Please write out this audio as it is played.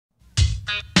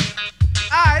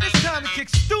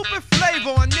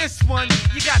flavor on this one.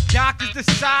 You got Doc as the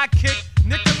sidekick,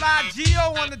 Nikolai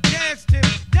Gio on the dance tip,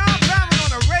 Don Barron on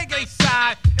the reggae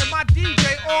side, and my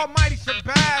DJ Almighty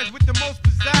Shabazz with the most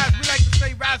pizzazz. We like to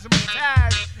say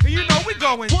razzmatazz. And you know we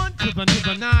going one to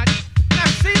the nine. Now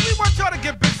see, we want y'all to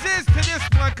get bizizz to this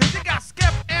one, cause you got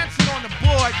Skep Anson on the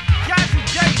board, Jazzy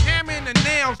J hammering the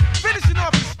nails, finishing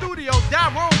off the studio,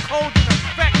 Daron Cold in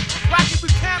effect, Rocky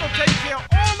Buchanan take care of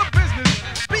all the business,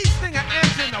 Beat Stinger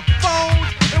answering the phones,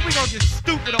 and we gonna get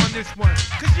stupid on this one,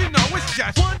 cause you know it's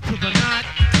just one to the nine.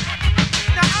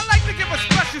 Now I like to give a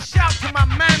special shout to my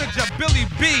manager, Billy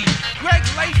B, Greg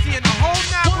Lacey, and the whole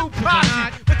Nauru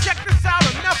posse. But check this out,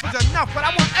 enough is enough. What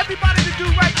I want everybody to do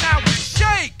right now is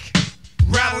shake,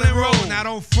 rattle and roll. Now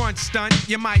don't front stunt,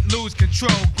 you might lose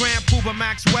control. Grand Puba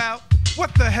Maxwell,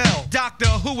 what the hell? Doctor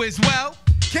Who as well?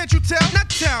 Can't you tell? Now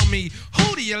tell me,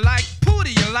 who do you like? Who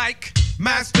do you like?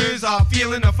 Masters are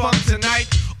feeling the funk tonight.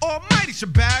 Almighty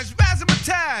Shabazz,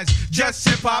 razzmatazz. Just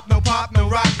hip hop, no pop, no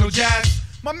rock, no jazz.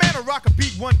 My man will rock a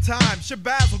beat one time.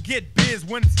 Shabazz will get biz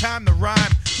when it's time to rhyme.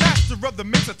 Master of the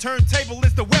mixer, turntable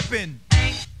is the weapon.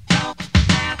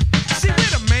 See,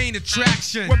 we're the main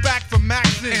attraction. We're back from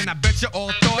Maxin', and I bet you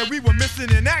all thought that we were missing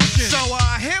in action. So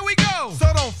here we go.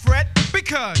 So don't fret,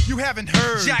 because you haven't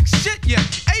heard jack shit yet.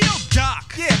 Hey yo,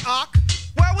 Doc. Yeah, Ock.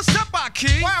 Well, what's up,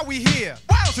 Aki? Why are we here?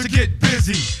 Why else to get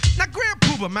busy? Now, Grand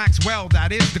Puba Maxwell,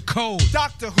 that is the code.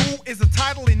 Doctor Who is the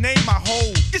title and name I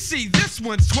hold. You see, this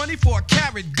one's 24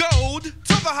 karat gold to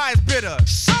the highest bidder.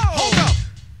 So, hold up.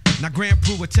 Now, Grand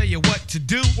Puba will tell you what to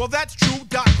do. Well, that's true.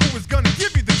 Doc Who is gonna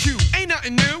give you the cue. Ain't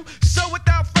nothing new. So,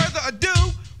 without further ado,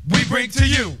 we bring to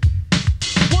you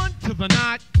one to the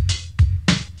night.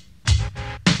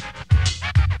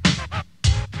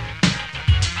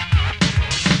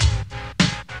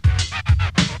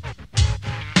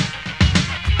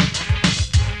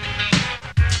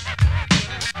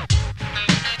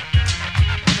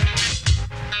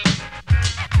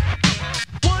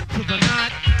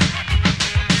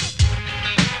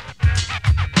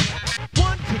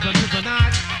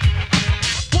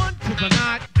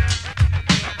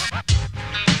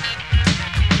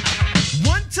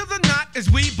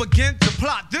 Begin to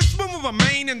plot. This one will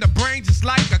remain in the brain just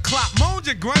like a clock. Moans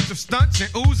and grunts of stunts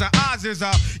and oohs and ahs is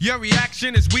your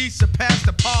reaction as we surpass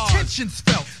the pause. Tensions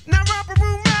felt. Now romper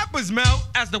room rappers melt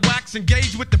as the wax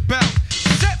engage with the belt.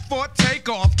 Set for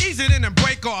takeoff, ease it in and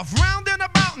break off. Round and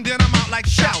about and then I'm out like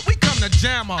shout. We come to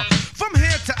jammer. From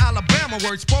here to Alabama,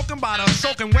 words spoken by the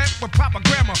soaking wet with proper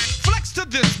grammar. Flex to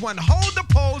this one, hold the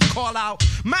pose, call out.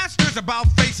 Masters about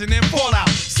facing and fallout.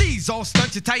 C's all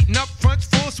stunt, you tighten up, fronts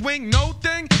full swing, no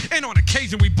thing. And on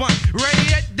occasion we bunt.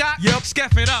 Ready at Doc? Yep.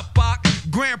 Scaff it up, Bach.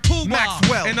 Grand Puba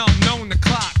Maxwell. And unknown the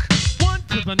clock. One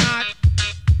to the night.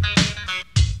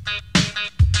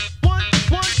 One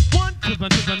to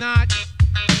the night.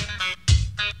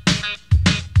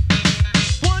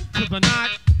 One to the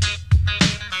night.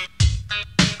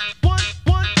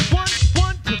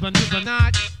 One to the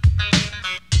night.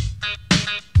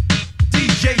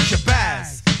 DJ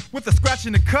Shabazz with a scratch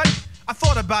in the cut. I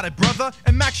thought about it, brother,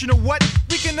 and Max, you know what?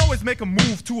 We can always make a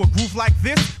move to a groove like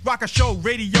this. Rock a show,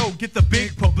 radio, get the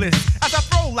big publicity. As I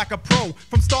throw like a pro,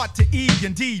 from start to E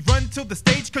and D. Run to the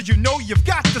stage, cause you know you've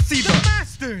got to see the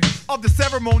masters of the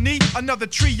ceremony. Another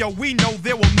trio we know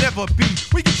there will never be.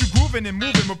 We get you grooving and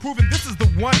moving, we're proving this is the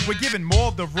one. We're giving more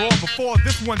of the raw before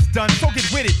this one's done. So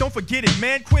get with it, don't forget it,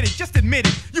 man, quit it, just admit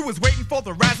it. You was waiting for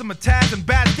the razzmatazz and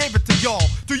Baz gave it to y'all.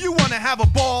 Do you wanna have a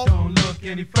ball? Don't look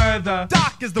any further.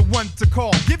 Doc is the one to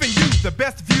call, giving you the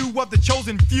best view of the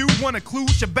chosen few. Wanna clue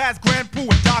Shabazz, Grand Poo,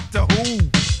 and Doctor Who.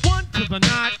 One to the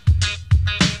night.